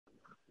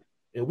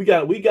And we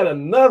got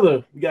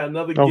another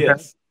Okay.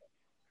 guest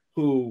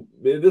who,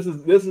 man, this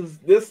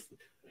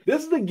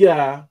is the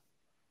guy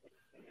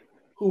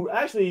who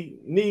actually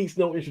needs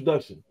no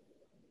introduction,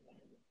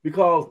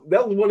 because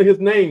that was one of his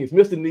names,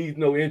 Mr. Needs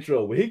No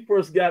Intro. When he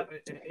first got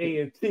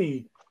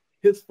A&T,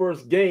 his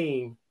first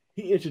game,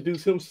 he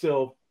introduced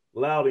himself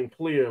loud and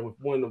clear with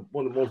one of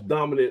the most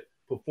dominant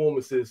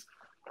performances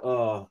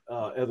as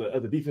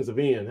a defensive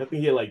end. I think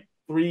he had like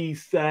 3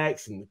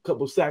 sacks and a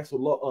couple of sacks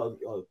for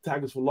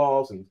tackles for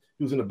loss, and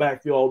he was in the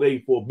backfield all day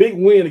for a big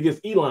win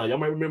against Elon. Y'all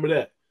might remember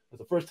that. That's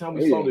the first time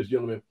we saw this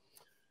gentleman.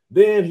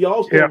 Then he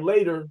also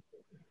later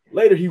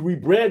he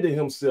rebranded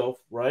himself,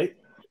 right?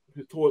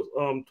 Towards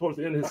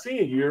the end of his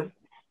senior year,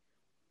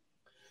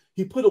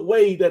 he put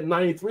away that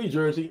 93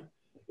 jersey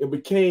and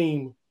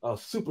became a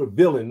super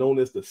villain known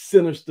as the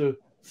Sinister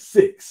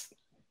Six.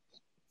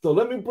 So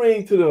let me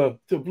bring to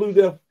Blue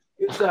Def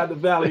Inside the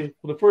Valley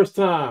for the first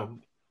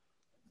time,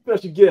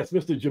 special guest,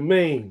 Mr.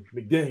 Jermaine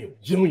McDaniel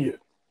Jr.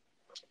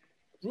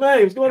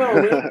 Jermaine, what's going on,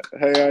 man?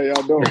 Hey, how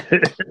y'all doing?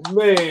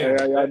 Man. Hey,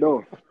 how y'all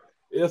doing?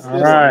 It's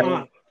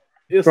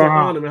an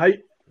honor, man. How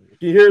can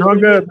you hear us? Doing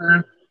good,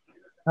 man.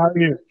 How are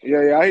you?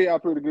 Yeah, I hear y'all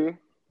pretty good.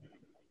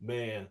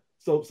 Man.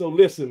 So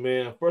listen,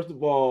 man. First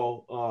of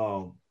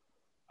all,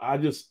 I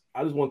just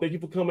want to thank you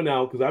for coming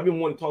out, because I've been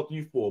wanting to talk to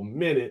you for a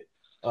minute.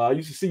 I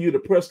used to see you at the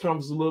press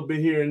conference a little bit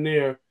here and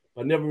there.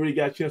 I never really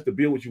got a chance to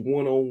build with you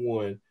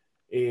one-on-one.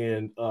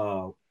 And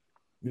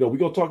we're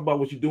gonna talk about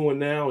what you're doing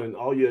now and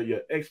all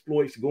your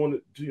exploits,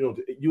 going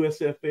to the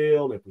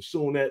USFL and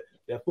pursuing that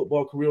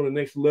football career on the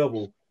next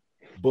level.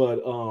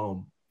 But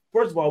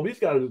first of all, we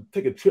just got to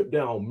take a trip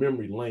down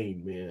memory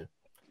lane, man.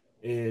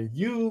 And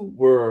you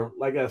were,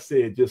 like I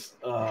said, just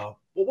how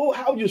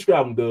would you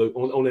describe him, Doug,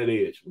 on that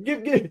edge?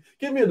 Give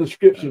me a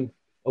description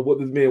of what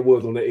this man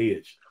was on the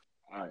edge.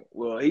 All right.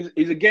 Well,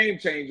 he's a game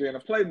changer and a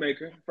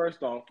playmaker.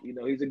 First off,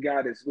 he's a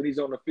guy that's, when he's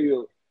on the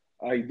field,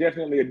 he's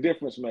definitely a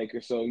difference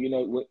maker. So, you're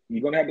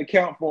going to have to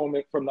count for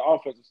him from the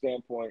offensive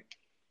standpoint.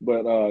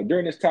 But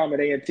during his time at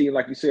A&T,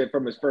 like you said,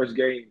 from his first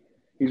game,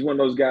 he's one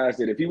of those guys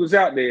that if he was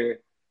out there,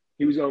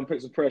 he was going to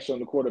put some pressure on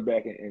the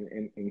quarterback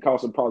and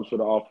cause some problems for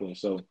the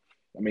offense. So,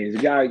 I mean, he's a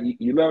guy,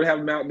 you love to have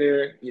him out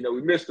there.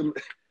 We missed him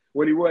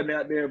when he wasn't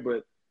out there.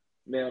 But,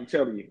 man, I'm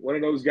telling you, one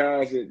of those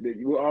guys that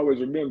you will always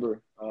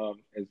remember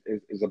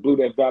as a Blue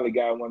Death Valley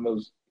guy, one of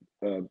those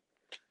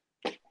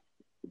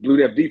Blue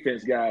Death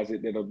defense guys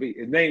that'll be –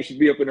 his name should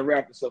be up in the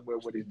rafters somewhere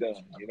what he's done,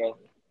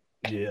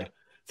 Yeah.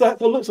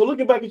 So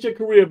looking back at your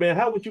career, man,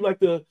 how would you like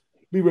to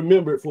be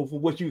remembered for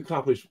what you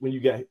accomplished when you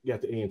got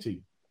to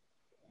A&T?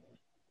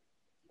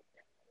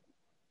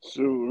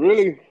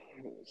 Shoot,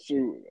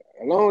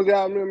 as long as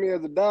y'all remember me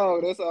as a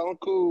dog, that's all I'm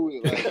cool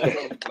with. Like,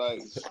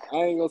 I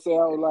ain't gonna say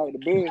I was like the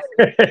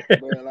best,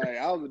 but like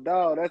I was a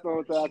dog. That's the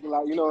only thing I can,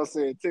 like,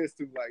 test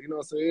to. Like,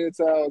 every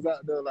time I was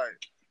out there, like,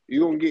 you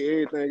gonna get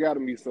everything out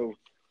of me. So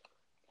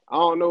I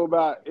don't know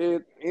about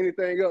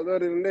anything else other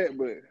than that,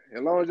 but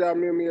as long as y'all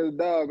remember me as a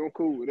dog, I'm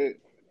cool with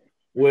it.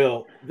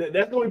 Well,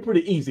 that's going to be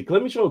pretty easy.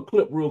 Let me show a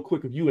clip real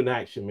quick of you in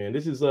action, man.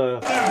 This is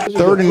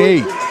 3rd and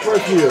 8.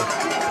 First year.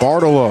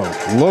 Bartolo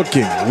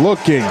looking.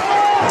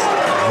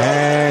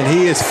 And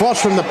he is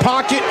flushed from the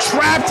pocket,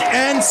 trapped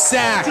and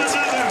sacked.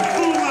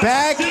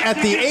 Back at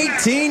the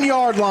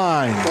 18-yard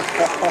line.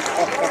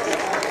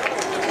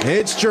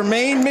 It's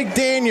Jermaine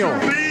McDaniel.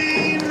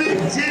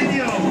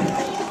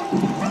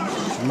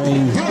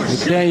 Jermaine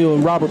McDaniel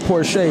and Robert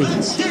Porcher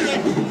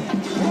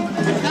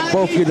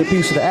both get a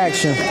piece of the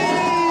action.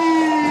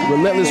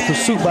 Relentless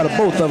pursuit by the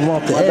both of them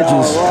off the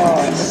edges.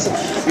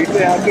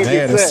 They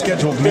had a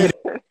scheduled meeting.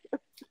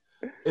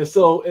 And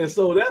so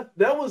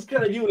that was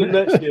kind of you in a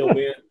nutshell,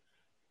 man.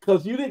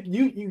 Because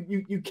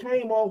you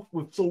came off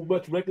with so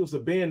much reckless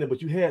abandon,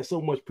 but you had so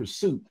much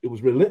pursuit. It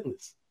was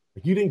relentless.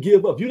 Like, you didn't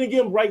give up. You didn't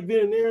give him right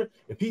then and there.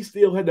 If he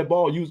still had that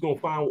ball, you was gonna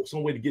find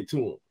some way to get to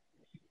him.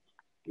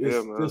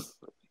 Man.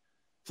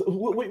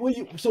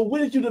 So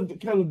where did you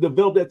kind of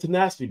develop that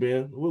tenacity,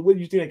 man? Where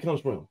do you think that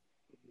comes from?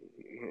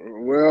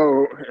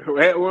 Well,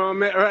 where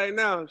I'm at right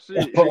now,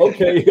 shit.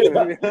 Okay.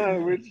 You're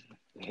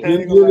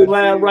in the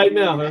lab right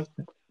now, huh?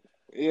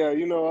 Yeah,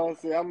 what I'm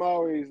saying, I'm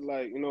always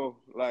like,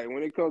 like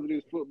when it comes to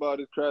this football,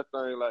 this craft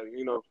thing, like,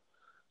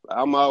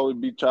 I'm always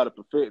be trying to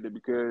perfect it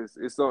because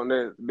it's something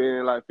that's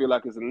been like feel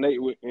like it's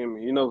innate within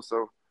me,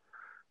 So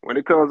when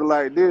it comes to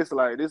like this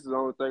is the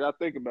only thing I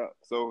think about.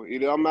 So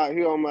either I'm out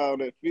here, I'm out on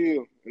that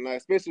field, and like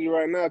especially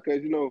right now,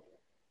 because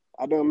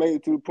I done made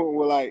it to the point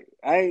where like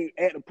I ain't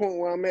at the point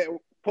where I'm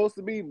supposed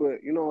to be,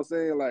 but you know what I'm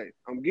saying, like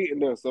I'm getting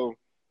there. So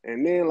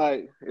and then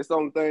like it's the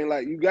only thing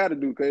like you got to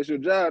do because it's your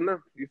job now.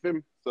 You feel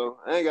me? So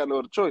I ain't got no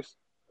other choice.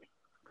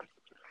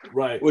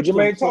 Right. Well,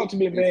 Jermaine, talk to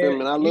me,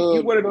 man. I love,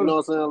 you know what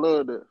I'm saying? I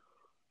love that.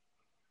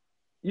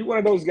 You one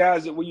of those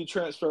guys that when you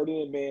transferred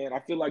in, man, I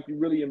feel like you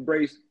really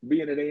embraced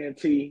being at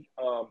A&T.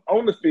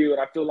 On the field,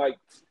 I feel like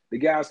the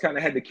guys kind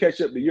of had to catch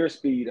up to your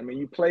speed. I mean,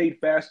 you played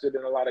faster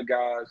than a lot of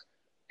guys,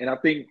 and I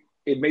think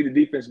it made the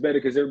defense better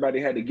because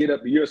everybody had to get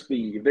up to your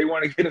speed. If they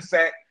want to get a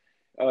sack,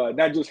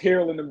 not just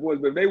heralding the boys,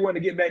 but if they want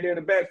to get back there in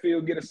the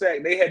backfield, get a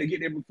sack, they had to get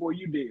there before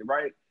you did,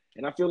 right?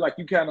 And I feel like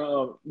you kind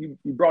of you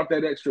brought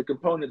that extra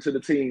component to the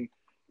team.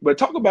 But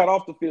talk about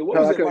off the field. What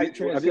was it like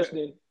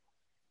transitioning?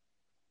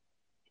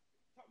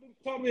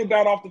 Talk to me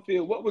about off the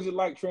field. What was it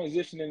like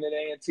transitioning at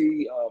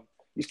A&T?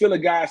 You're still a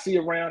guy I see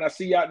around. I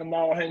see you out in the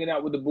mall hanging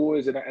out with the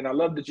boys, and I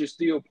love that you're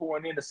still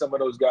pouring into some of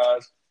those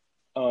guys.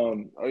 Tell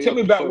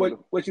me about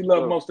what you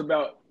love most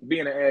about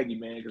being an Aggie,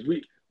 man, because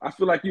I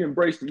feel like you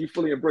embraced it. You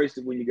fully embraced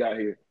it when you got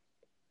here.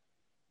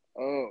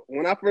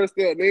 When I first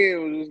stepped in, it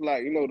was just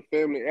like, the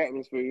family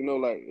atmosphere,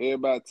 like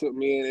everybody took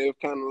me in. It was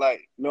kind of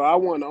like, I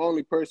wasn't the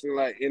only person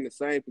like in the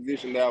same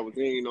position that I was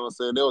in, you know what I'm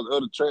saying? There was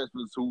other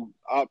transfers who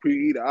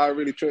either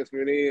already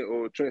transferred in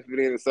or transferred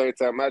in the same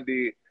time I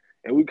did.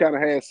 And we kind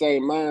of had the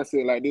same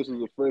mindset, like this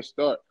was a fresh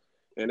start.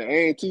 And the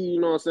A&T, you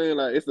know what I'm saying?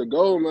 Like it's a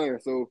gold mine.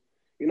 So,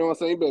 you know what I'm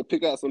saying? You better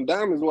pick out some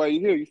diamonds while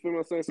you're here. You feel what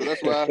I'm saying? So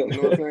that's why, you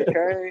know what I'm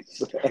saying,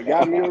 came,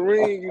 got me a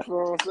ring, you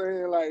feel what I'm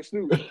saying? Like,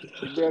 shoot,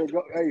 you better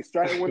go, hey,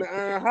 strike when the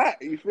iron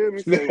hot, you feel me?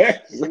 So,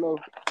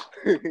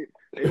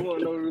 they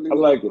won't know really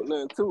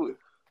nothing to it.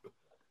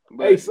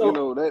 But, hey,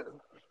 so, that.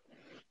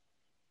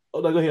 Oh,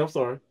 no, go ahead. I'm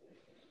sorry.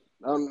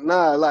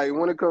 Nah, like,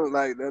 when it comes,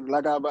 like I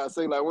was about to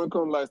say, like, when it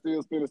comes, like,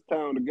 still spending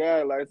time with the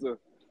guy, like,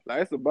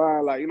 it's a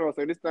bond, like, you know what I'm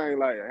saying? This thing,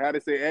 like, how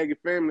they say Aggie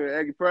family,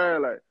 Aggie pride,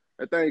 like,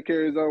 that thing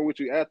carries on with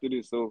you after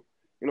this. So,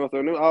 you know what I'm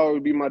saying? They'll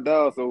always be my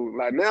dog. So,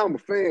 like, now I'm a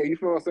fan. You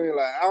feel what I'm saying?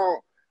 Like, I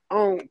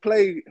don't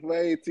play for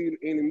A&T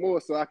anymore,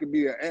 so I could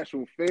be an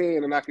actual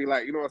fan and I can,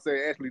 like, you know what I'm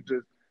saying, actually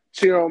just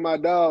cheer on my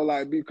dog,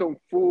 like, become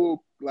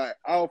full, like,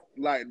 off,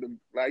 like,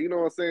 you know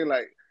what I'm saying?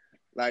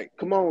 Like,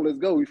 come on, let's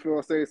go. You feel what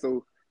I'm saying?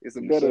 So, it's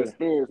a better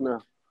experience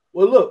now.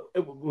 Well, look,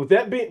 with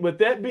that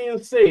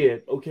being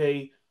said,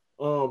 okay,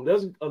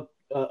 there's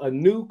a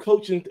new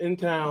coach in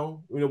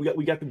town. You know,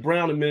 we got the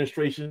Brown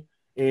administration,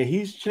 and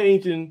he's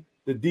changing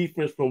the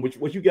defense from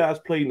what you guys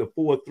played in the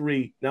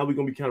 4-3. Now we're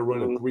gonna be kind of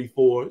running a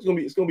 3-4.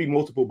 It's gonna be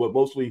multiple, but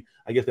mostly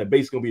I guess that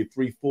base is gonna be a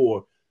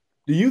 3-4.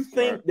 Do you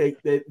think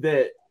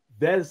that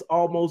is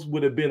almost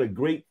would have been a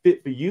great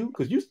fit for you?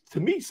 Because you, to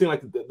me, seem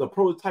like the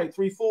prototype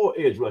 3-4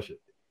 edge rusher.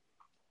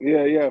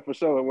 Yeah, for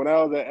sure. When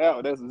I was at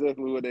Out, that's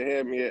exactly what they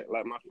had me at,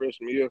 like my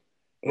freshman year.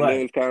 And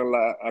then it's kind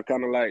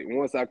of like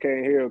once I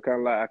came here, kind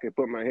of like I could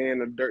put my hand in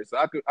the dirt. So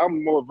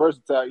I'm more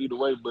versatile either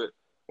way. But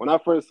when I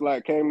first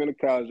like came into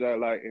college,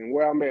 and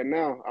where I'm at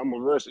now, I'm a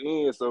rush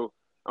in, so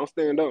I'm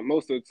staying up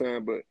most of the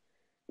time. But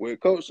with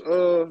Coach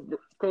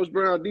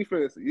Brown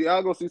defense,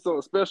 y'all gonna see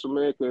something special,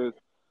 man, because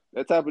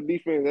that type of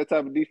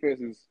defense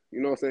is, you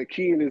know what I'm saying,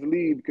 key in this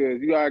league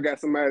because you already got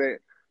somebody that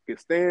can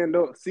stand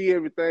up, see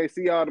everything,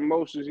 see all the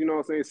motions, you know what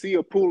I'm saying, see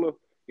a puller,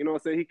 you know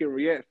what I'm saying, he can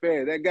react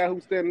fast. That guy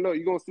who's standing up,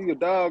 you're going to see a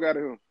dog out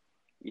of him.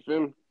 You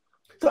feel me?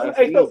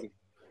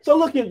 So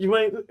look at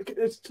Jermaine,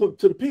 it's to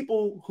the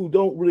people who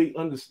don't really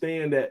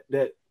understand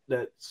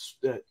that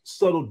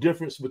subtle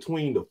difference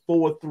between the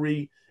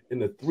 4-3 and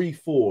the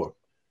 3-4.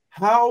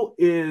 How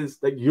is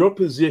like your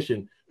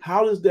position?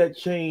 How does that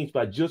change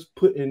by just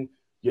putting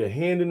your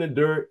hand in the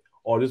dirt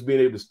or just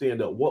being able to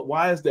stand up?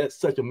 Why is that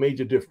such a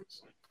major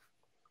difference?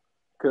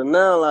 Because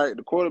now, like,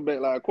 the quarterback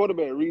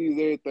reads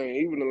everything,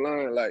 even the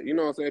line. Like, you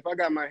know what I'm saying? If I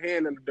got my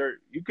hand in the dirt,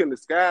 you can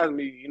disguise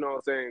me, you know what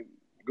I'm saying,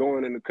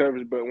 going in the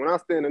coverage. But when I'm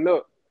standing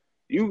up,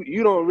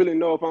 you don't really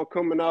know if I'm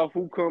coming off,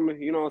 who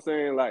coming, you know what I'm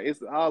saying? Like,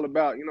 it's all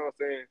about, you know what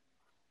I'm saying,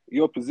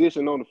 your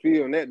position on the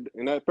field.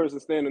 And that person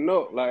standing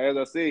up, like, as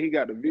I said, he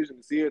got the vision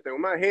to see everything.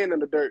 With my hand in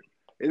the dirt,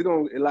 it's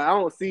going to, like, I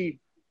don't see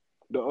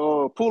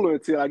the puller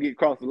until I get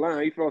across the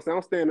line. You feel what I'm saying?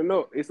 I'm standing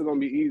up. It's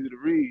going to be easy to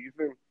read. You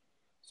feel me?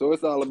 So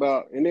it's all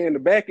about, and then the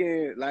back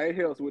end, like, it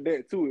helps with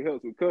that too. It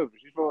helps with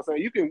coverage. You know what I'm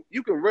saying?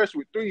 You can rush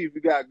with 3 if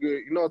you got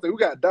good. You know what I'm saying? We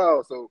got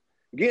dogs, so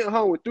getting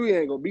home with 3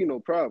 ain't gonna be no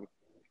problem.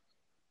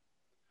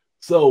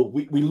 So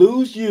we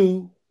lose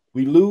you,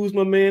 we lose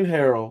my man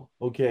Harold,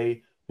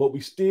 okay, but we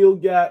still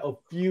got a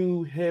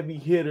few heavy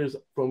hitters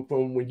from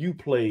when you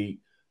played.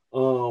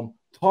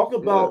 Talk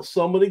about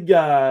some of the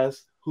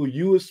guys who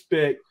you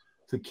expect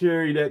to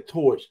carry that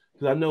torch.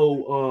 Because I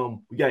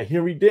know we got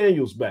Henry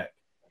Daniels back,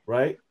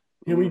 right?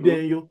 Henry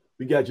Daniel,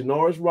 we got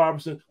Janoris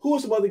Robertson. Who are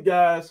some other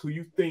guys who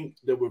you think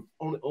that were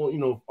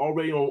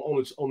already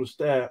on the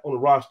staff, on the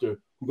roster,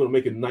 who are going to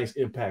make a nice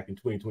impact in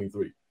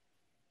 2023?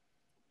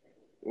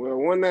 Well,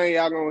 one thing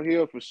y'all gonna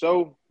hear for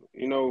sure,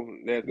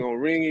 that's gonna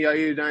ring in your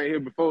ears. I ain't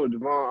hear before,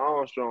 Javon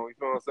Armstrong. You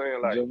know what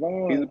I'm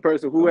saying? Like, he's a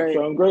person who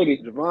ain't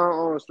Grady. Javon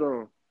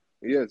Armstrong.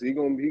 Yes, he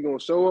gonna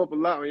show up a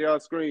lot on y'all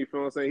screen. You know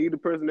what I'm saying? He's the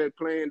person that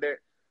playing that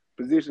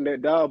position,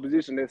 that dog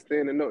position, that's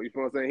standing up. You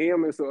know what I'm saying?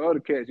 Him and some other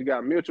cats. You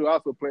got Mitchell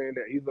also playing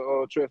that. He's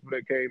the transfer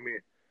that came in.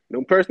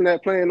 The person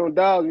that playing on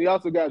dogs, and you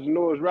also got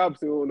Janoris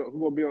Robinson who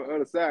gonna be on the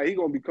other side. He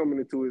gonna be coming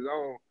into his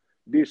own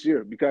this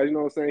year because, you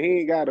know what I'm saying, he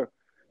ain't gotta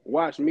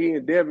watch me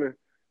and Devin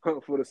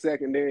hunt for the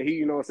second, then he,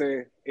 you know what I'm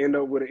saying, end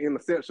up with an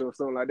interception or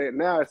something like that.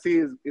 Now it's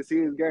his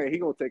game. He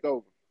gonna take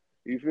over.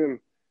 You feel me?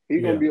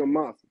 He gonna be a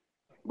monster.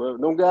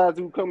 But them guys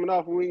who coming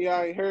off when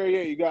y'all ain't heard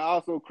yet, you got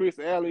also Chris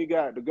Allen, you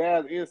got the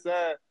guys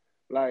inside.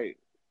 Like,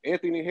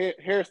 Anthony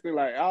Harrison,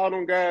 like all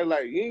them guys,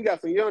 like you ain't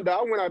got some young dog.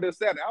 I went out there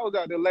Saturday. I was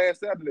out there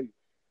last Saturday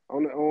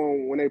on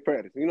when they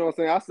practiced. You know what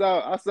I'm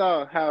saying? I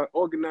saw how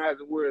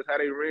organized it was, how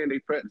they ran their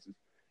practices,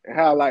 and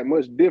how like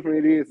much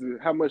different it is,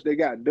 and how much they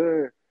got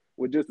done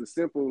with just the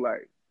simple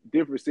like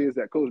differences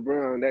that Coach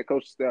Brown and that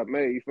coaching staff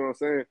made. You feel what I'm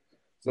saying?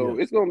 So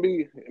it's gonna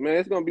be, man,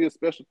 it's gonna be a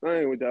special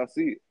thing when y'all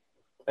see it.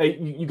 Hey,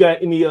 you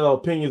got any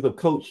opinions of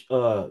Coach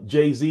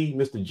Jay-Z,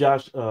 Mr.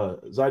 Josh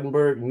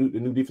Zeidenberg, the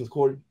new defense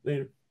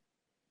coordinator?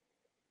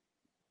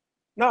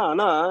 Nah,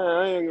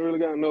 I ain't really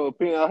got no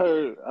opinion.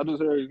 I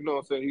just heard, you know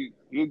what I'm saying,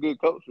 he's a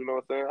good coach, you know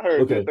what I'm saying? I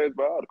heard good things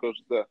about all the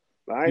coaching stuff.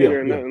 Like, I ain't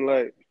hearing nothing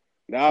like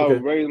now. I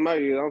raise my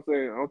ears. I'm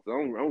saying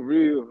I'm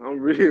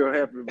real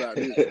happy about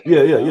this.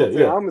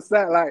 Yeah. I'm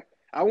excited. Like,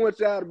 I want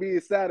y'all to be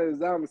excited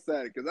as I'm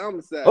excited, because I'm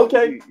excited.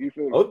 Okay. You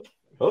feel me?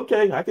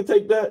 Okay, I can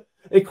take that.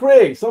 And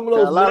Craig, some of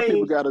those a lot names, of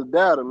people got us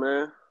doubted,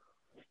 man.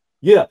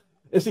 Yeah.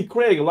 And see,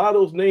 Craig, a lot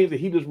of those names that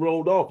he just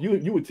rolled off,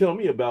 you would tell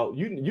me about.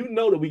 You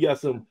know that we got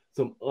some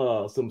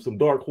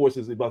dark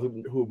horses about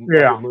who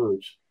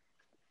emerge.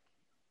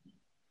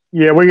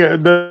 Yeah, we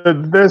got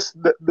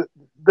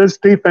this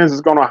defense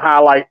is going to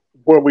highlight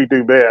what we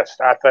do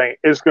best. I think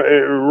it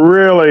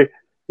really.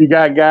 You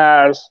got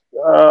guys.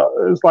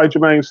 It's like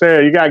Jermaine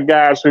said. You got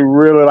guys who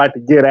really like to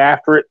get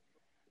after it.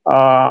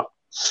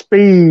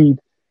 Speed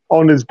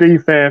on this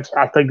defense,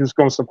 I think, is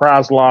going to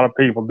surprise a lot of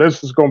people.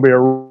 This is going to be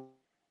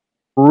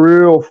a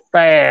real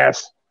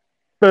fast,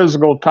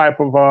 physical type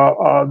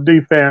of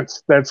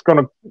defense that's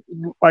going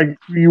to, like,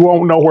 you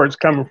won't know where it's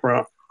coming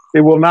from.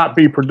 It will not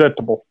be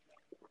predictable.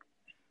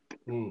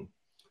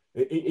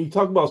 He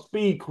talked about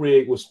speed,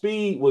 Craig. Well,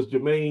 speed was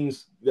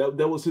Jermaine's.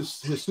 That was his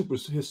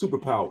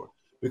superpower,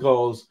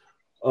 because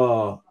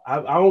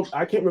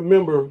I can't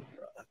remember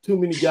too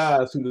many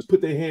guys who just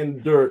put their hand in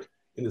the dirt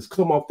and just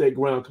come off that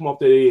ground, come off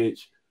that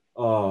edge,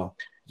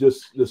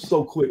 just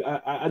so quick.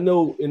 I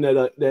know in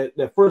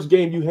that first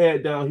game you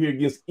had down here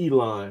against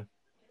Elon,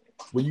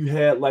 when you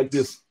had like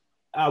this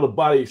out of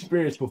body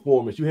experience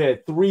performance, you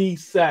had 3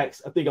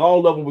 sacks. I think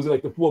all of them was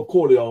like the fourth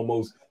quarter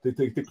almost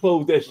to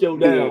close that show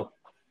down.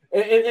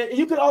 And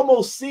you could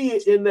almost see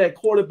it in that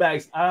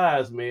quarterback's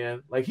eyes,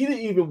 man. Like, he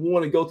didn't even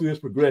want to go through his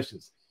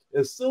progressions.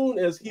 As soon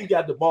as he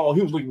got the ball,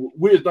 he was like,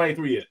 "Where's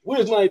 93 at?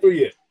 Where's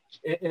 93 at?"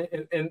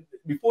 And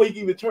before he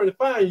even turned to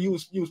find you,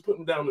 was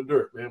putting down the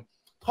dirt, man.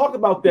 Talk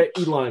about that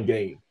Elon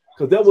game,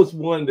 because that was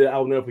one that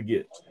I'll never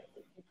forget.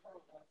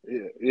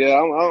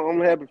 Yeah, I'm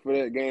happy for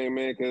that game,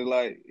 man, because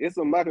like it's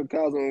a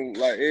microcosm,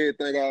 like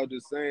everything I was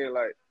just saying,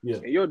 like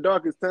in your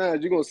darkest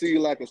times, you're gonna see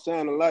like a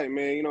shining light,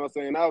 man. You know what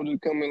I'm saying? I was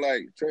just coming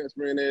like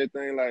transferring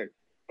everything, like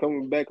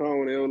coming back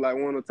home, and it was like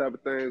one of the type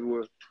of things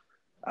where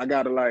I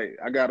gotta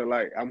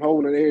I'm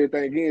holding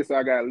everything again, so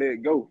I gotta let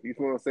it go. You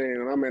feel what I'm saying?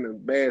 And I'm in a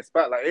bad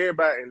spot. Like,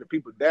 everybody and the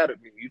people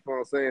doubted me. You feel what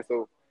I'm saying?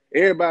 So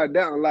everybody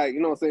doubting, like, you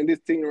know what I'm saying,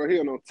 this team right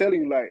here, and I'm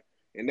telling you, like,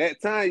 in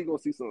that time you're gonna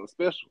see something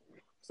special.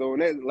 So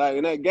in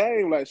that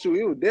game, like, shoot,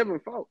 it was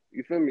Devin's fault.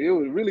 You feel me? It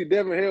was really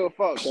Devin Hell's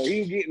fault. So he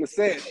was getting the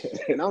sack,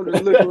 and I'm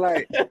just looking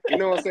like, you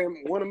know what I'm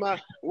saying? One of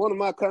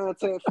my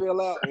contacts fell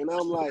out, and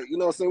I'm like, you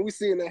know what I'm saying? We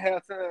sitting at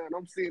halftime, and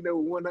I'm sitting there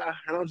with one eye,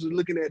 and I'm just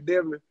looking at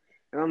Devin,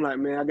 and I'm like,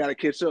 man, I gotta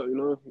catch up. You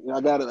know,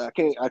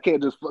 I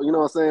can't just, you know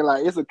what I'm saying?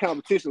 Like, it's a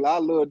competition. Like, I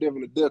love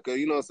Devin to death,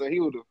 you know what I'm saying? He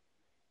was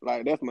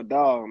like, that's my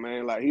dog,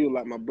 man. Like, he was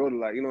like my brother.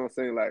 Like, you know what I'm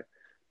saying? Like,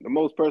 the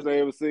most person I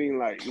ever seen,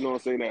 like, you know what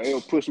I'm saying, that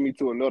it'll push me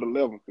to another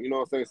level. You know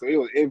what I'm saying? So it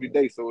was every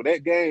day. So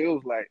that game, it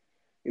was like,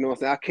 you know what I'm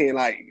saying, I can't,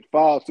 like,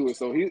 fall to it.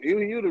 So he was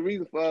the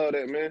reason for all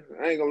that, man.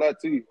 I ain't gonna lie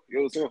to you. It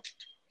was him.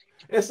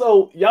 And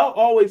so y'all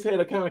always had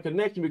a kind of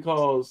connection,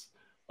 because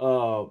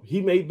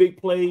he made big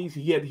plays.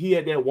 He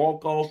had that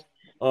walk-off,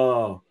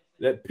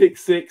 that pick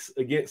 6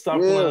 against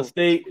South Carolina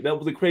State. That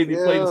was a crazy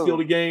play to seal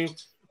the game.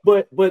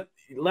 But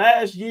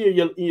last year,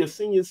 in your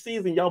senior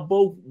season, y'all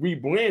both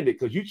rebranded,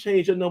 because you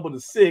changed your number to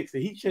 6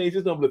 and he changed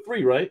his number to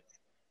 3, right?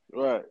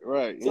 Right.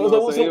 You know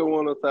what I'm saying? It was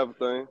one of those type of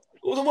things.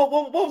 What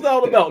was that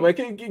all about, man?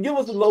 Can you give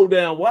us a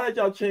lowdown? Why did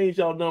y'all change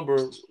y'all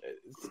number,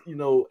 you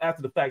know,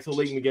 after the fact, so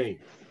late in the game?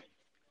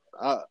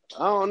 I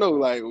don't know.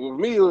 Like, with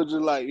me, it was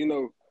just like, you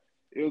know,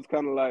 it was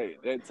kind of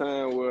like that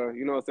time where,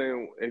 you know what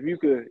I'm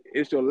saying,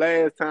 it's your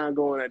last time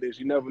going at this.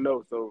 You never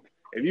know. So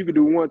if you could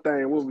do one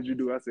thing, what would you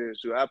do? I said,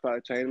 sure, I'd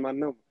probably change my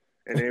number.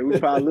 And then we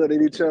probably looked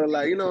at each other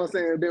like, you know what I'm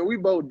saying? Then we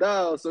both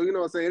dogs, so you know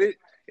what I'm saying?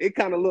 It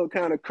kind of looked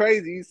kind of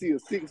crazy. You see a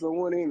 6 on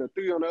one end, a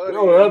 3 on the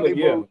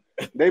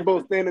other. They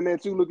both standing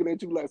at you, looking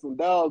at you like some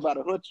dogs about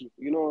to hunt you.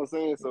 You know what I'm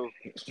saying? So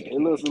it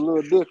looks a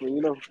little different,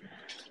 you know?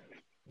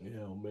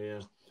 Yeah,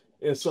 man.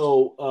 And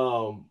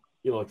so,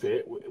 you know,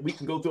 we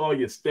can go through all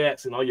your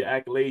stats and all your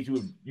accolades.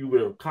 You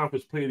were a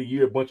conference player of the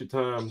year a bunch of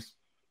times.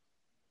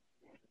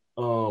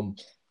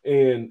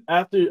 And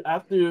after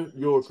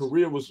your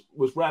career was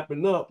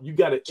wrapping up, you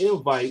got an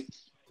invite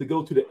to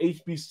go to the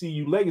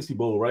HBCU Legacy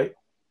Bowl, right?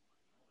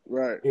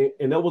 Right.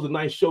 And that was a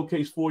nice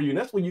showcase for you. And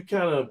that's when you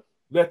kind of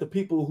let the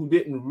people who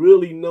didn't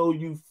really know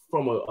you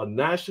from a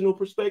national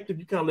perspective,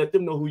 you kind of let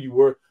them know who you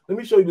were. Let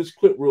me show you this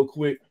clip real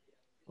quick.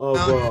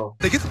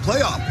 They get the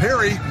playoff.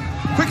 Perry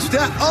Quick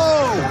step.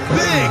 Oh,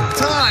 big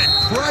time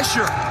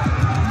pressure.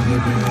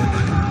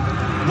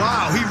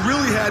 Wow, he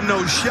really had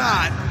no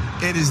shot.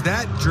 And is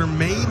that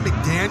Jermaine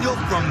McDaniel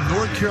from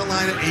North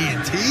Carolina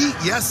A&T?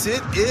 Yes,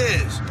 it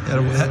is.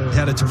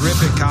 Had a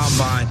terrific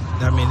combine.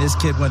 I mean, this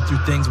kid went through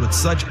things with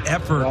such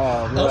effort,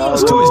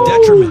 almost to his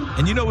detriment.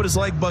 And you know what it's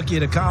like, Bucky,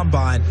 at a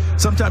combine.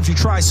 Sometimes you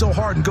try so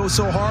hard and go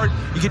so hard,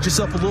 you get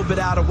yourself a little bit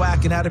out of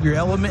whack and out of your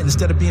element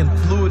instead of being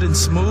fluid and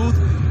smooth.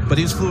 But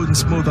he was fluid and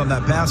smooth on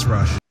that pass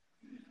rush.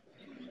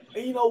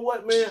 And you know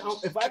what, man?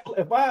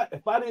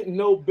 If I didn't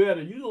know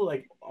better, you look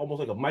like almost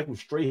like a Michael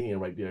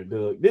Strahan right there,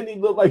 Doug. Didn't he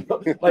look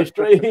like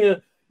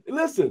Strahan?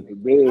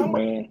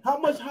 Listen, how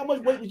much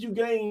weight did you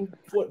gain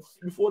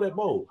before that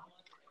bowl?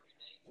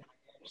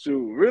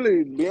 Shoot,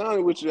 really, to be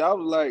honest with you, I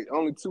was like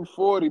only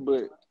 240,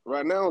 but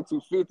right now I'm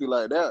 250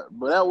 like that.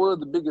 But that was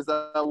the biggest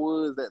I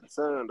was at the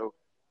time, though.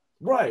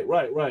 Right.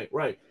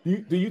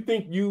 Do you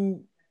think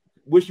you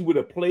wish you would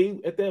have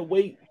played at that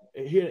weight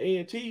here at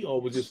A&T, or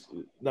was this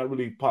not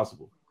really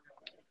possible?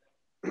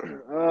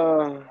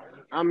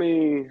 I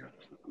mean,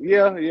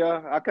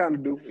 yeah, I kind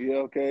of do. Yeah,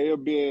 okay, it'll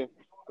be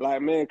like,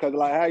 man, because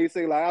like how you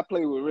say, like I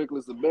play with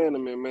reckless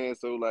abandonment, man.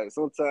 So like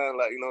sometimes,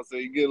 like, you know what I'm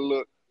saying, you get a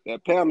little,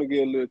 that pound will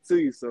get a little to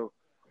you. So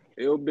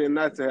it'll be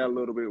nice to have a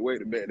little bit of weight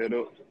to back that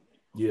up.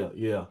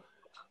 Yeah.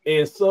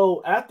 And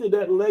so after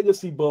that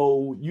Legacy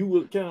Bowl, you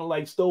were kind of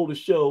like stole the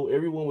show.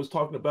 Everyone was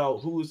talking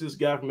about who is this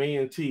guy from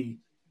A&T.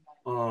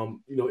 You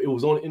know, it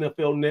was on the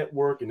NFL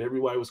Network, and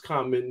everybody was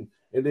commenting.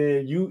 And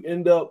then you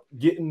end up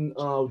getting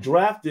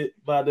drafted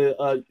by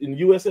the in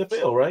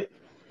USFL, right?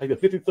 Like the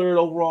 53rd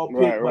overall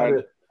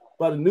pick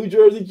by the New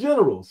Jersey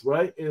Generals,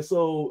 right? And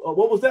so,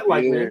 what was that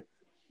like, man?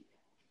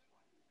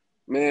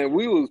 Man,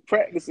 we was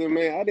practicing,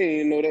 man. I didn't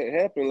even know that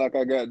happened. Like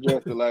I got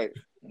drafted. Like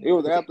it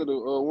was after the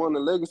one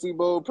of the Legacy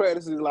Bowl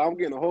practices. Like I'm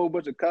getting a whole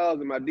bunch of calls,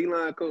 and my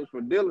D-line coach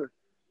for Dillon,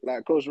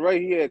 like Coach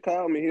Ray, he had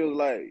called me. He was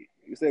like,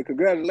 he said,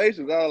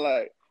 "Congratulations." I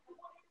was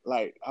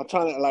like I'm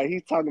trying to, like,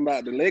 he's talking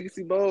about the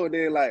Legacy Bowl, and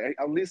then like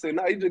I'm listening,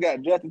 no, he just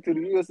got drafted to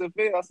the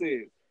USFL. I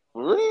said,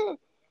 for real?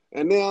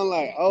 And then I'm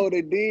like, oh,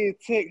 they did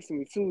text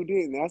me too,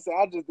 didn't they? I said,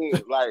 I just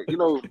didn't, like, you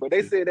know, but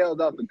they said that was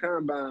off the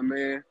combine,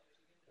 man.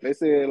 They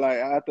said like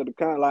after the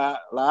like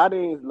I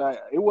didn't, like,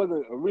 it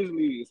wasn't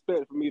originally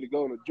expected for me to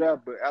go in the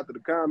draft, but after the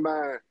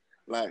combine,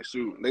 like,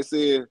 shoot, they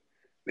said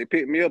they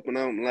picked me up, and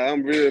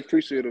I'm really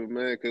appreciative,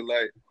 man, because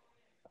like,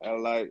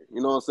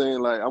 you know what I'm saying?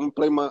 Like, I'm gonna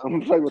play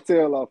my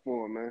tail off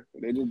for them, man.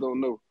 They just don't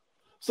know.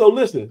 So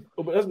listen,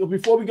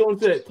 before we go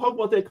into that, talk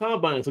about that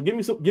combine. So give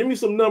me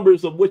some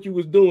numbers of what you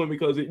was doing,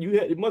 because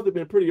it must have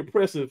been pretty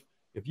impressive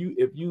if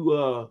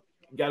you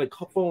got a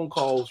phone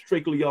call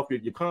strictly off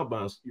your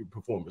combine, your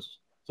performance.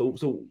 So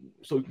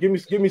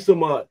give me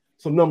some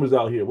numbers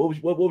out here. What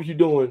was you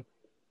doing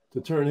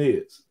to turn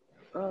heads?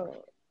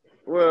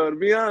 Well, to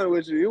be honest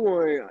with you,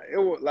 it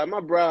was like my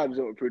broad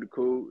jump was pretty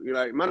cool. You know,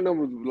 like my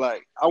numbers was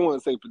like, I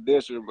wouldn't say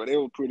pedestrian, but they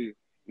were pretty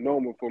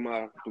normal for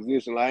my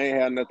position. Like I ain't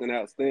had nothing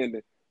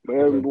outstanding. But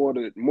it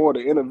was more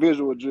the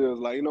individual drills.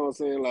 Like, you know what I'm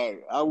saying?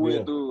 Like I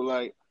went through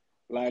like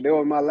that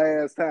was my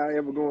last time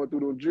ever going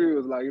through those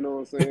drills. Like, you know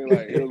what I'm saying?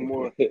 Like it was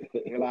more like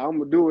I'm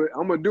gonna do it,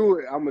 and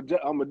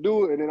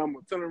then I'm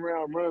gonna turn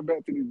around, run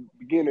back to the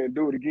beginning and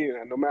do it again.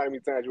 No matter how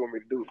many times you want me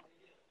to do it.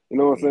 You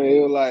know what I'm saying?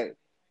 It was like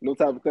no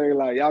type of thing,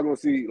 like y'all gonna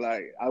see,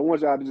 like I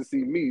want y'all to just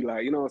see me,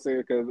 like, you know what I'm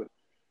saying? Because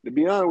to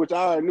be honest with you, I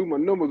already knew my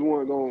numbers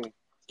weren't gonna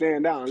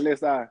stand out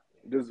unless I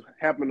just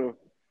happen to,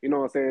 you know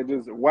what I'm saying,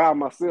 just wow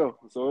myself.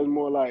 So it's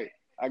more like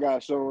I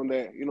got shown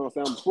that, you know what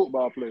I'm saying, I'm a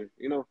football player,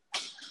 you know?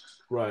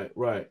 Right.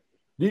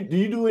 Do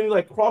you do any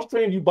like cross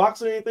training? Do you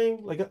box or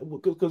anything? Like,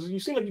 because you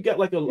seem like you got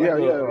like a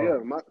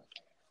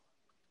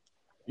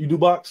you do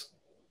box?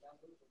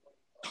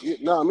 Yeah,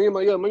 no, me and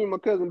my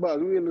cousin box.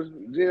 We in the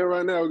gym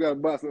right now. We got a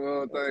boxing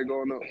thing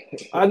going on.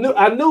 I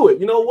knew it.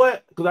 You know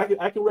what? Because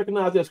I can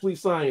recognize that sweet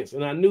science,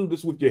 and I knew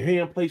this with your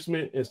hand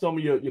placement and some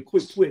of your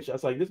quick twitch. I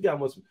was like, this guy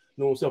must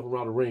know himself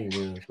around the ring,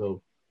 man.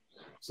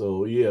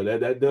 So yeah,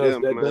 that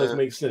does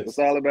make sense. It's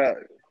all about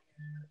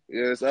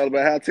it's all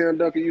about how Tim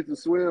Duncan used to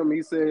swim.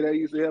 He said that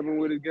used to help him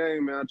with his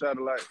game, man. I try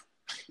to like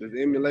just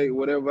emulate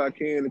whatever I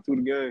can into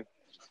the game.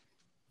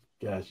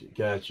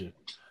 Gotcha.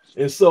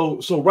 And so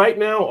right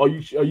now, are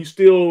you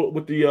still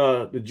with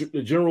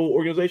the general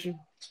organization?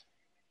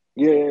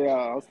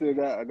 Yeah.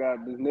 I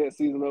got this next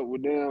season up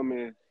with them,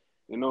 and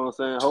you know what I'm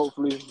saying.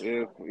 Hopefully,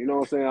 if you know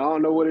what I'm saying, I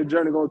don't know where the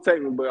journey gonna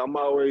take me, but I'm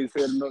always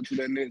heading up to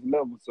that next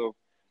level. So,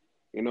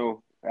 you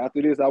know,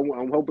 after this,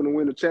 I'm hoping to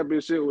win the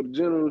championship with the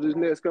Generals this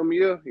next coming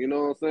year. You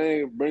know what I'm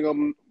saying? Bring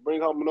home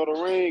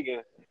another ring,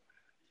 and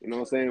you know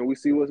what I'm saying. We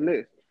see what's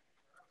next.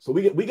 So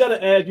we got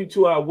to add you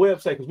to our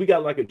website, because we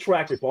got like a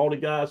tracker for all the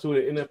guys who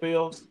are in the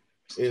NFL.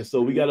 And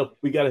so we gotta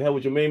have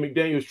with Jermaine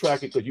McDaniels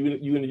tracker, because you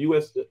in the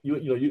US,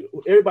 you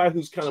everybody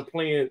who's kind of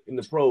playing in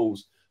the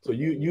pros. So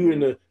you in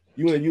the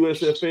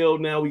USFL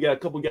now. We got a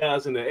couple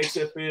guys in the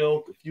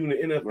XFL, a few in the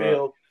NFL.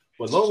 Right.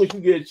 But as long as you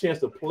get a chance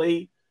to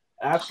play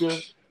after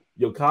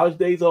your college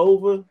days are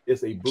over.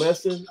 It's a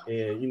blessing,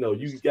 and you know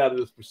you got to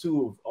just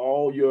pursue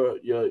all your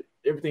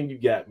everything you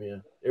got,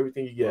 man.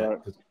 Everything you got. Right.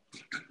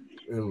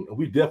 And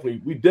we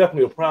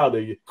definitely are proud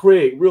of you,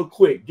 Craig. Real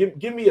quick,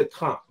 give me a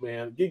comp,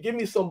 man. Give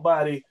me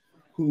somebody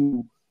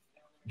who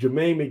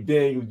Jermaine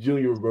McDaniel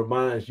Jr.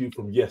 reminds you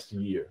from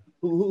yesteryear.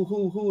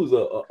 Who's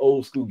a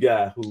old school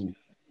guy who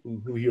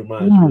he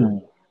reminds you of?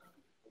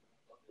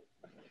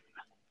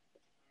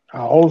 An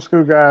old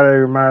school guy that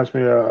reminds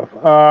me of.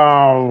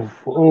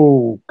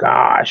 Oh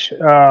gosh,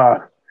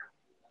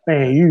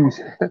 man,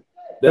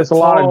 there's a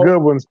lot of good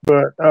ones,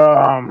 but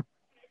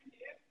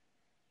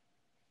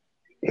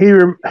he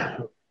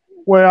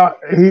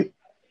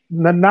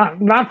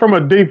not from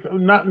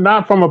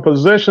a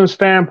position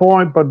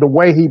standpoint, but the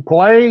way he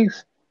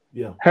plays.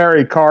 Yeah,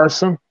 Harry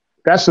Carson.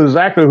 That's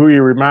exactly who he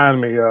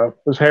reminded me of.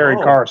 Was Harry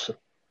Carson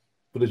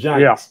for the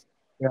Giants?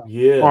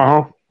 Yeah.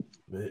 Uh-huh.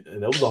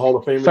 And that was a Hall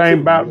of Famer.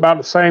 Same about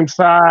the same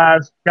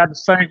size, got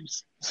the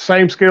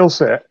same skill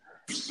set.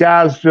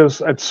 Guys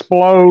just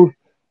explode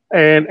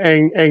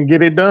and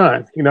get it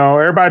done. You know,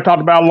 everybody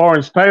talked about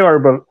Lawrence Taylor,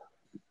 but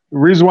the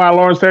reason why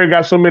Lawrence Taylor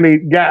got a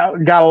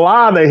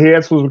lot of the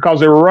hits was because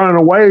they were running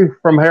away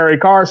from Harry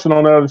Carson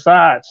on the other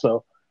side.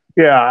 So,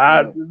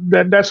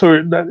 that's who.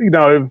 You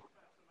know,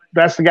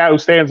 that's the guy who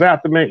stands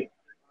out to me.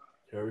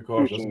 Harry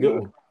Carson, that's a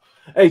good one.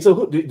 Hey,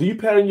 so do you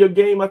pattern your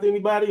game after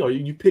anybody, or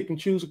you pick and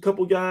choose a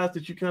couple guys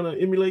that you kind of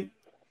emulate?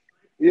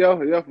 Yeah,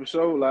 for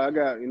sure. Like I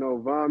got,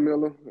 Von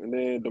Miller and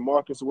then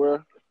DeMarcus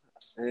Ware.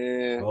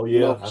 And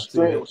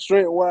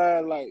straight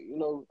wide, like,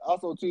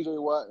 also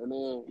TJ Watt and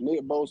then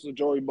Nick Bosa,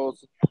 Joey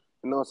Bosa.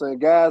 You know what I'm saying?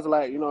 Guys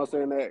like,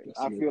 that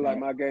I feel like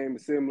my game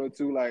is similar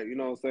to, like,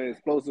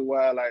 explosive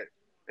wide, like,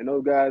 and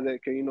those guys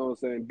that can,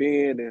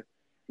 bend and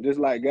just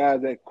like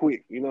guys that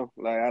quick,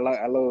 Like I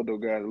love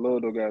those guys. I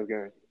love those guys'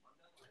 game.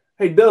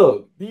 Hey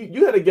Doug,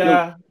 you had a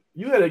guy.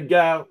 You had a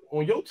guy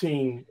on your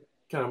team.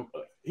 Kind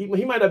of,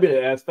 he might not be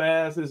as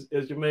fast as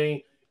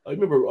Jermaine. You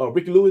remember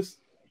Ricky Lewis?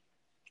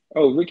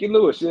 Oh, Ricky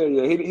Lewis, yeah.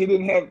 He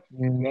didn't have.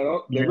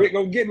 Rick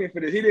gonna get me for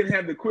this. He didn't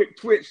have the quick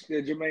twitch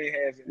that Jermaine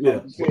has.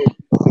 Yeah. You said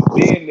the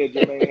bend that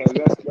Jermaine has.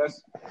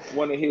 That's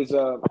one of his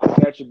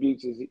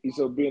attributes. Is he's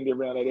so bendy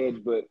around that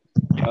edge. But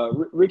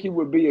Ricky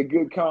would be a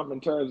good comp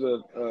in terms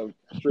of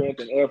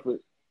strength and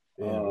effort.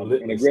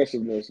 And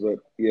aggressiveness, but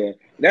yeah,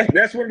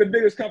 that's one of the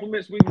biggest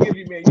compliments we can give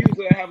you, man.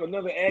 Usually, I have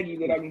another Aggie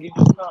that I can give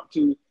you a comp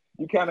to.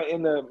 You kind of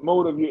in the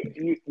mode of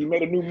you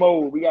made a new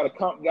mode. We got to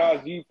comp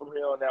guys to you from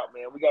here on out,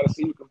 man. We got to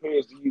see who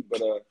compares to you, but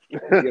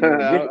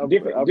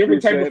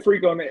different type of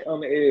freak on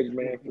the edge,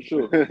 man, for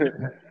sure. I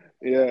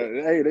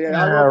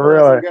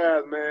really some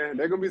guys, man.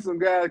 There gonna be some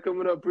guys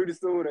coming up pretty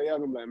soon. That y'all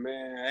gonna be like,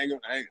 man,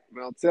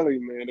 I'm telling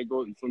you, man, there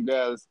go some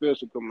guys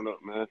special coming up,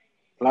 man.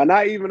 Like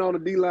not even on the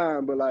D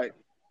line, but like.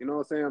 You know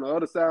what I'm saying? On the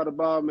other side of the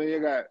ball, man, you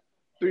got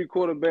 3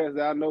 quarterbacks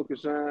that I know can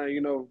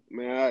shine.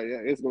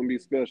 Man, it's gonna be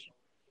special.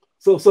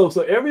 So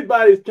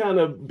everybody's kind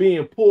of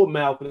being poor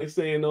mouth and they're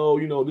saying,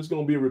 this is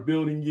gonna be a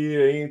rebuilding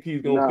year.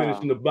 A&T's gonna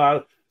finish in the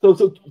bottom.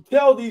 So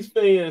tell these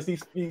fans,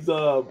 these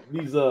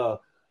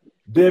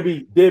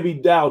Debbie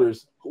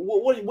doubters,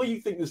 what do you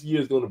think this year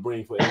is gonna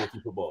bring for A&T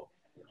football?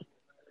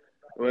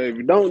 Well, if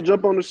you don't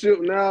jump on the ship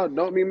now,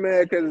 don't be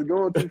mad because it's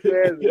going too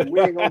fast and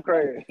we ain't going to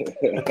crash.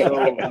 So,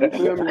 you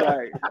feel me?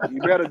 Like,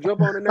 you better jump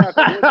on it now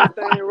because once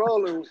this thing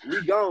rolling,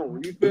 we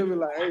gone. You feel me?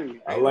 Like, hey,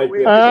 I like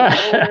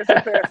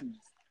that.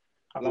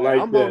 I'm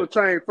on the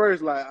train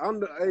first. Like, I'm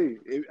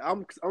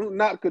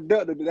not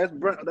conductor.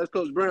 That's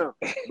Coach Brown.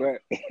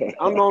 But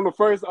I'm on the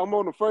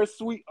first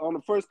suite, on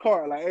the first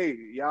car. Like, hey,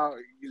 y'all,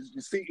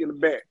 your seat in the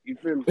back. You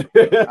feel me?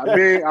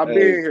 I've been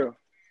here.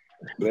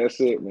 That's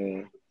it,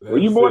 man. Well,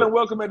 you're more than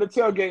welcome at the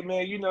tailgate,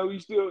 man. You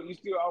still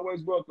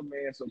always welcome,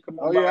 man. So come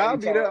on. Oh yeah, I'll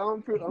be there.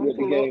 I'm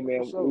the game,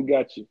 man. Sure. We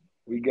got you,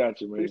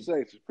 man.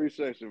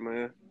 Appreciate you,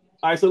 man.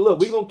 All right, so look,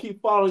 we're gonna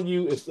keep following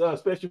you,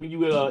 especially when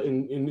you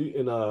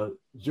in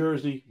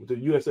Jersey with the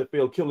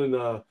USFL killing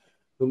those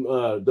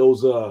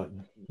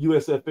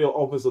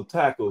USFL offensive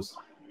tackles.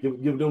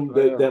 Give them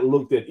that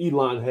look that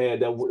Elon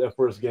had that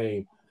first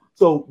game.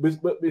 So,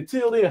 but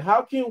until then,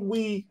 how can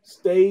we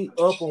stay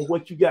up on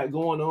what you got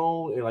going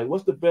on and like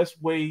what's the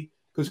best way?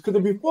 Because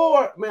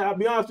before, man, I'll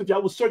be honest with you, I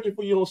was searching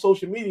for you on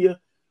social media,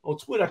 on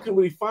Twitter. I couldn't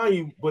really find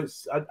you, but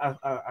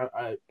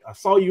I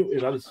saw you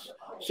and I just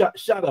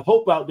shot a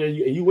hope out there, and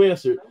you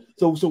answered.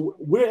 So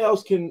where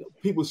else can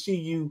people see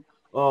you?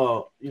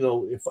 And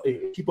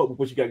keep up with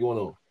what you got going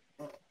on.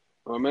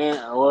 Oh man,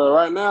 well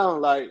right now,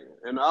 like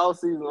in the off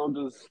season, I'm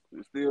just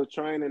still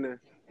training and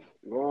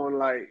going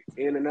like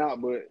in and out.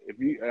 But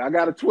I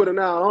got a Twitter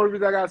now. The only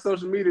reason I got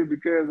social media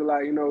because of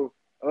like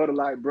other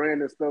like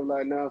brand and stuff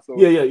like now. So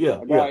yeah.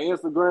 I got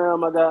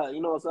Instagram. I got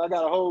so I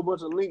got a whole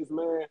bunch of links,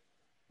 man.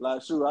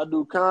 Like shoot, I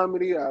do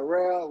comedy, I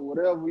rap,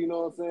 whatever. You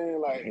know what I'm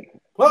saying? Like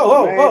we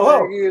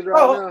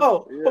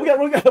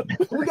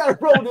got to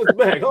roll this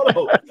back.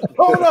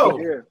 Hold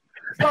on. Yeah.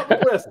 Stop the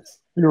presses.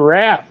 You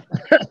rap.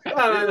 No,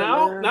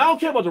 I don't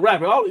care about the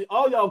rapping.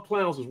 All y'all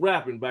clowns was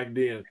rapping back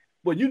then.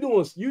 But you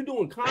doing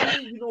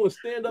comedy? You doing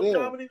stand-up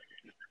comedy?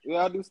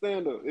 Yeah, I do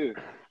stand up. Yeah.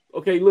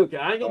 Okay, look,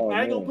 I ain't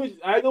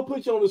gonna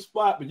put you on the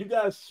spot, but you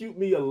guys shoot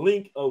me a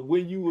link of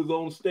when you was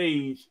on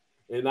stage,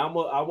 and I'm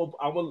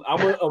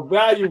gonna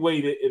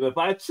evaluate it, and if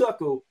I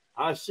chuckle,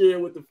 I'll share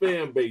it with the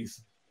fan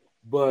base.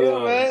 But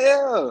yeah, man,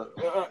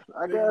 yeah,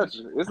 I got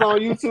you. It's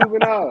on YouTube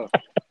and all.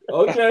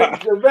 Okay,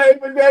 Jermaine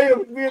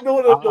McDaniel being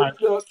doing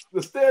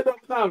the stand-up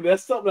comedy.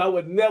 That's something I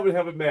would never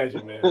have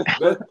imagined, man.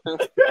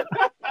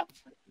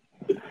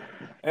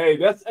 Hey,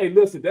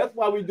 listen, that's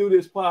why we do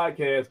this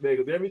podcast, man,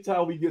 because every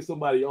time we get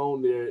somebody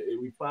on there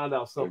and we find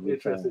out something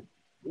interesting.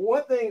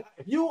 One thing,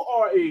 if you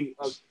are a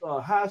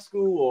high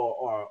school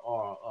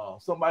or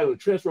somebody on a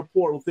transfer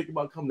portal thinking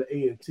about coming to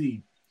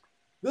A&T,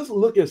 let's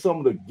look at some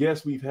of the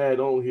guests we've had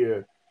on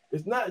here.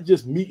 It's not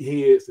just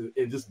meatheads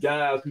and just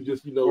guys who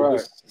just,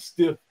 just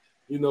stiff,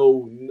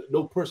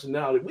 no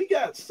personality. We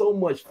got so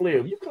much flair.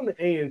 If you come to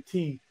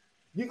A&T,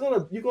 you're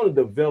gonna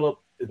develop.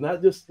 It's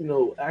not just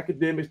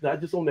academics, not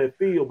just on that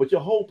field, but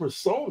your whole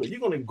persona. You're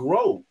gonna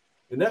grow,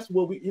 and that's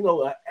what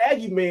an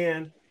Aggie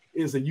man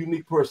is a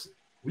unique person.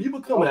 When you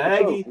become an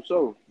Aggie,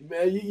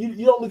 man,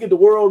 you don't look at the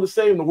world the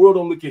same. The world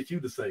don't look at you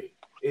the same.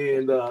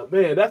 And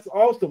man, that's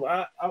awesome.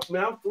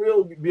 I'm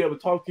thrilled to be able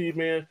to talk to you,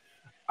 man.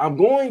 I'm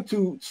going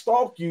to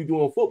stalk you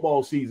during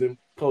football season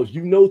because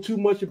you know too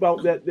much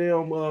about that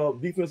damn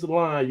defensive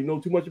line. You know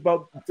too much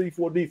about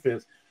 3-4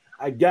 defense.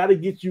 I got to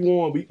get you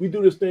on. We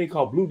do this thing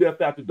called Blue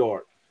Death After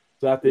Dark.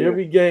 So after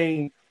every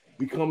game,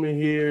 we come in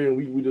here and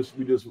we just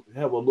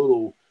have a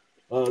little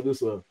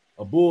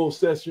a bull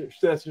session,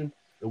 and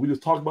we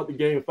just talk about the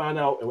game and find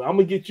out. And I'm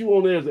gonna get you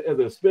on there as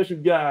a special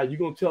guy. You're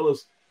gonna tell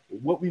us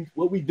what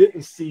we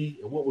didn't see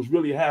and what was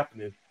really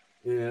happening.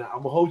 And I'm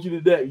gonna hold you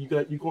to that.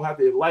 You're gonna have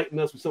to enlighten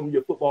us with some of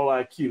your football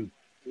IQ.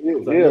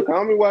 Yeah.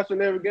 I'll be watching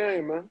every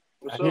game, man.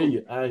 I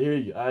hear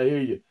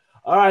you.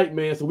 All right,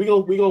 man. So we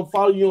gonna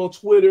follow you on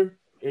Twitter.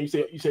 And you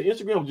say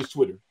Instagram or just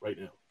Twitter right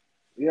now?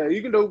 Yeah,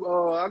 you can do.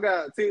 I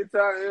got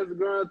TikTok,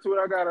 Instagram,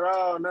 Twitter. I got it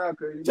all now.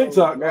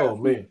 TikTok.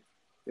 Man.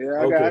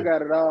 Yeah, I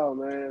got it all,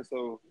 man.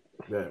 So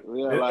I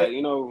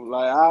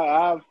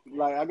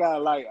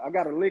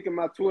got a link in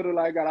my Twitter.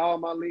 Like, I got all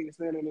my links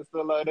in it and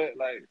stuff like that.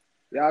 Like,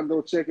 y'all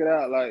go check it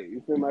out. Like,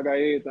 you feel me? I got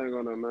everything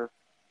on there, man.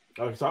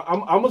 Okay, so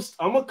I'm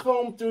gonna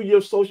comb through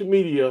your social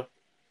media,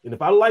 and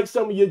if I like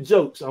some of your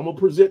jokes, I'm gonna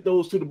present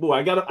those to the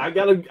board.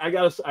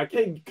 I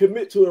can't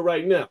commit to it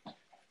right now.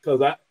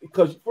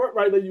 Because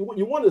right now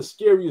you're one of the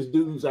scariest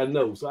dudes I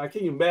know, so I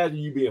can't imagine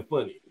you being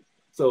funny.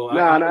 So it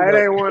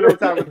ain't one of those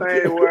type of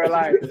things where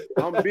like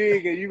I'm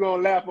big and you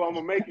gonna laugh or I'm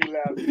gonna make you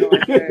laugh. You know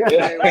what I'm saying? It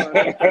ain't one of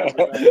those type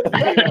of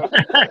things.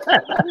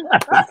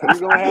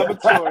 You're gonna have a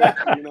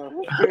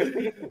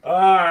choice, All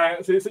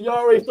right, so you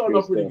already starting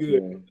off pretty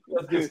good.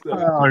 That's good stuff.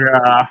 Oh yeah.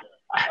 All right,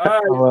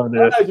 I love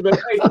this. All right, man.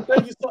 Hey, so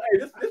thank you so. Hey,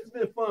 this has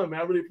been fun,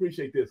 man. I really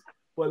appreciate this.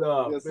 But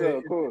yes, sir.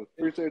 Of course.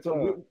 Appreciate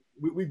you.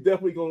 We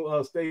definitely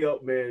gonna stay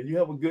up, man. You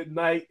have a good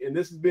night. And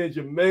this has been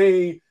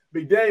Jermaine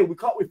McDaniel. We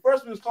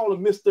first was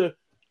calling Mr.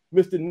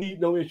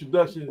 Need No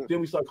Introduction. Then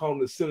we started calling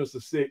him the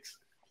Sinister Six.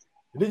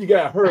 And then you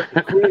got hurt.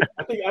 Craig,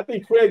 I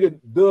think Craig and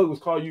Doug was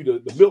calling you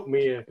the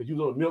milkman because you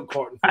was on a milk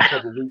carton for a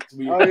couple of weeks.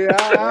 Oh yeah,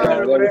 I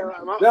remember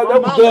that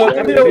was Doug.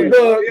 I think that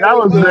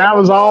was Doug. That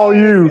was all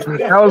you.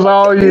 That was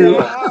all you.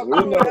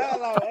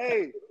 Like,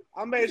 hey,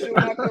 I made sure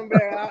when I come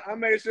back, I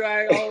made sure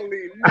I ain't gonna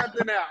leave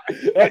nothing out.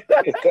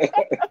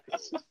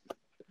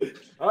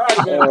 All right,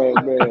 man. Oh,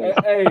 man.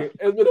 Hey,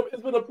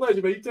 it's been a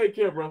pleasure, man. You take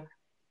care, bro.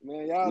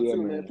 Man, y'all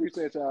too, man.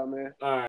 Appreciate y'all, man. All right.